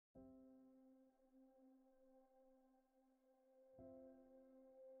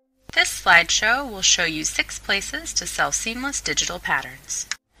slideshow will show you 6 places to sell seamless digital patterns.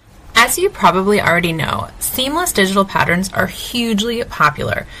 As you probably already know, seamless digital patterns are hugely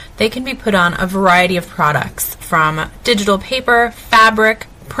popular. They can be put on a variety of products, from digital paper, fabric,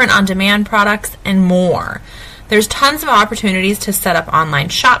 print-on-demand products, and more. There's tons of opportunities to set up online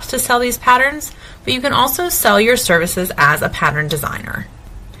shops to sell these patterns, but you can also sell your services as a pattern designer.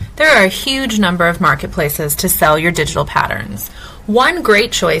 There are a huge number of marketplaces to sell your digital patterns. One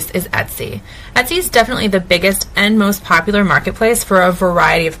great choice is Etsy. Etsy is definitely the biggest and most popular marketplace for a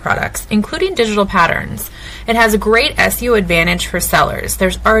variety of products, including digital patterns. It has a great SEO advantage for sellers.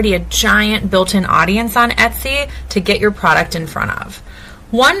 There's already a giant built-in audience on Etsy to get your product in front of.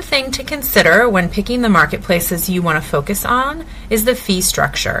 One thing to consider when picking the marketplaces you want to focus on is the fee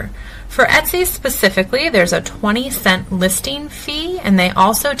structure. For Etsy specifically, there's a 20-cent listing fee, and they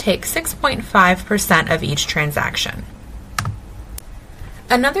also take 6.5% of each transaction.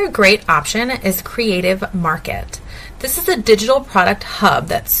 Another great option is Creative Market. This is a digital product hub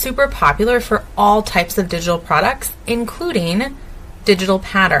that's super popular for all types of digital products, including digital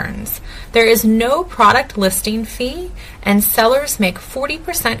patterns. There is no product listing fee, and sellers make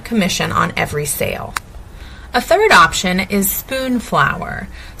 40% commission on every sale. A third option is Spoonflower.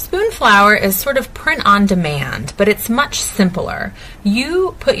 Spoonflower is sort of print on demand, but it's much simpler.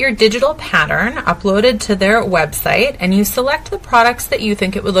 You put your digital pattern uploaded to their website and you select the products that you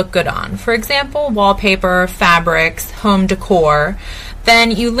think it would look good on. For example, wallpaper, fabrics, home decor.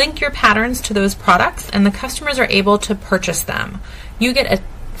 Then you link your patterns to those products and the customers are able to purchase them. You get a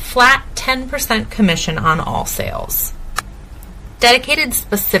flat 10% commission on all sales. Dedicated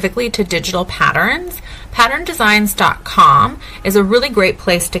specifically to digital patterns, patterndesigns.com is a really great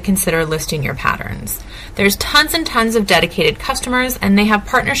place to consider listing your patterns. There's tons and tons of dedicated customers, and they have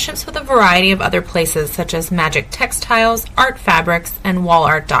partnerships with a variety of other places such as Magic Textiles, Art Fabrics, and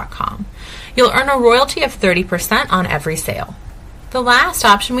wallart.com. You'll earn a royalty of 30% on every sale. The last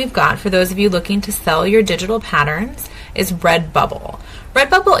option we've got for those of you looking to sell your digital patterns is Redbubble.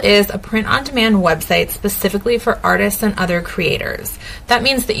 Redbubble is a print-on-demand website specifically for artists and other creators. That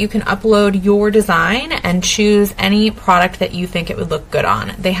means that you can upload your design and choose any product that you think it would look good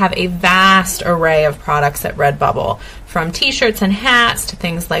on. They have a vast array of products at Redbubble, from t-shirts and hats to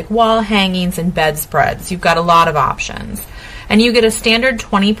things like wall hangings and bedspreads. You've got a lot of options. And you get a standard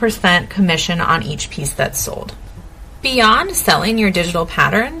 20% commission on each piece that's sold. Beyond selling your digital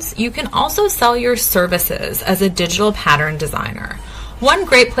patterns, you can also sell your services as a digital pattern designer. One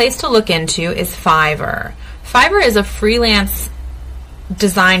great place to look into is Fiverr. Fiverr is a freelance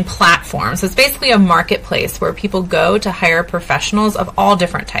design platform, so it's basically a marketplace where people go to hire professionals of all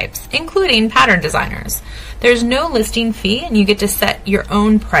different types, including pattern designers. There's no listing fee, and you get to set your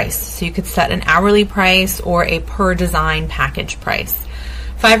own price, so you could set an hourly price or a per design package price.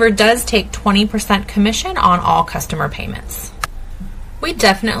 Fiverr does take 20% commission on all customer payments. We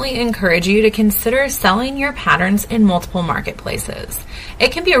definitely encourage you to consider selling your patterns in multiple marketplaces.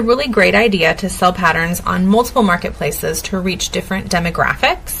 It can be a really great idea to sell patterns on multiple marketplaces to reach different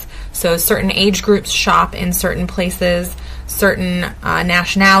demographics. So certain age groups shop in certain places, certain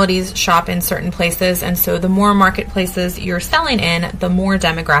nationalities shop in certain places, and so the more marketplaces you're selling in, the more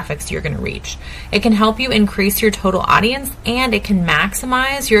demographics you're going to reach. It can help you increase your total audience, and it can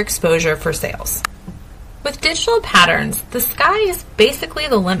maximize your exposure for sales. With digital patterns, the sky is basically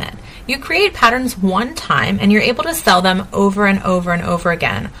the limit. You create patterns one time and you're able to sell them over and over and over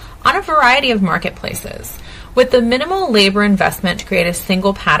again on a variety of marketplaces. With the minimal labor investment to create a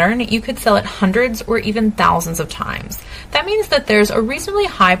single pattern, you could sell it hundreds or even thousands of times. That means that there's a reasonably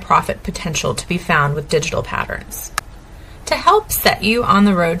high profit potential to be found with digital patterns. To help set you on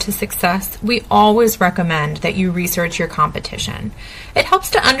the road to success, we always recommend that you research your competition. It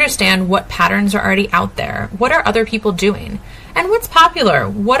helps to understand what patterns are already out there, what are other people doing, and what's popular,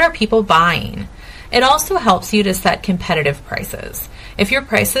 what are people buying. It also helps you to set competitive prices. If your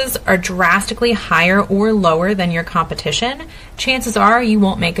prices are drastically higher or lower than your competition, chances are you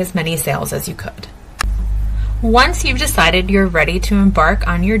won't make as many sales as you could. Once you've decided you're ready to embark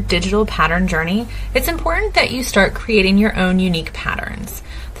on your digital pattern journey, it's important that you start creating your own unique patterns.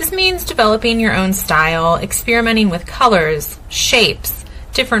 This means developing your own style, experimenting with colors, shapes,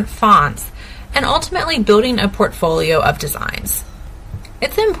 different fonts, and ultimately building a portfolio of designs.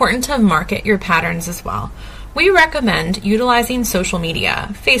 It's important to market your patterns as well. We recommend utilizing social media,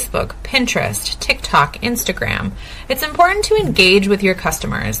 Facebook, Pinterest, TikTok, Instagram. It's important to engage with your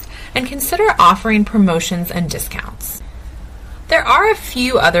customers and consider offering promotions and discounts. There are a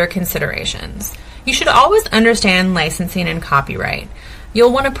few other considerations. You should always understand licensing and copyright.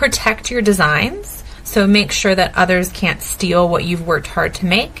 You'll want to protect your designs, so make sure that others can't steal what you've worked hard to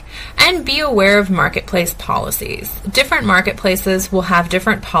make, and be aware of marketplace policies. Different marketplaces will have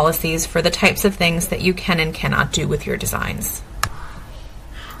different policies for the types of things that you can and cannot do with your designs.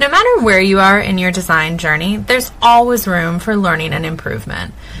 No matter where you are in your design journey, there's always room for learning and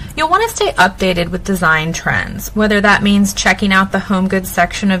improvement. You'll want to stay updated with design trends, whether that means checking out the home goods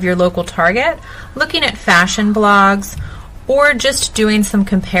section of your local Target, looking at fashion blogs, or just doing some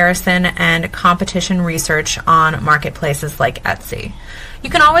comparison and competition research on marketplaces like Etsy. You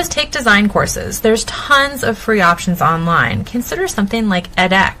can always take design courses. There's tons of free options online. Consider something like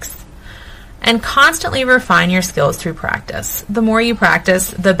edX. And constantly refine your skills through practice. The more you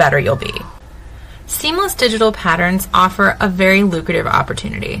practice, the better you'll be. Seamless digital patterns offer a very lucrative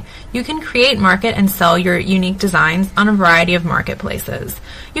opportunity. You can create, market, and sell your unique designs on a variety of marketplaces.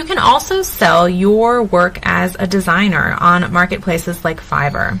 You can also sell your work as a designer on marketplaces like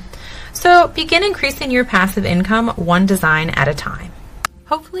Fiverr. So begin increasing your passive income one design at a time.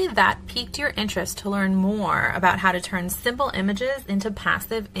 Hopefully that piqued your interest to learn more about how to turn simple images into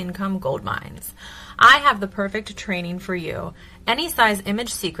passive income gold mines. I have the perfect training for you. AnySize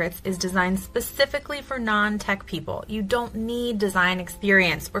Image Secrets is designed specifically for non-tech people. You don't need design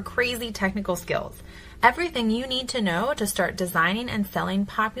experience or crazy technical skills. Everything you need to know to start designing and selling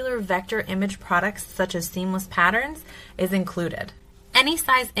popular vector image products such as seamless patterns is included.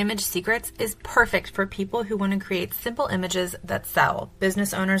 AnySize Image Secrets is perfect for people who want to create simple images that sell,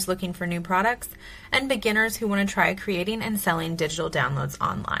 business owners looking for new products, and beginners who want to try creating and selling digital downloads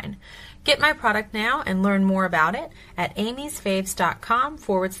online. Get my product now and learn more about it at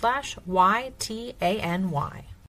amysfaves.com/YTANY.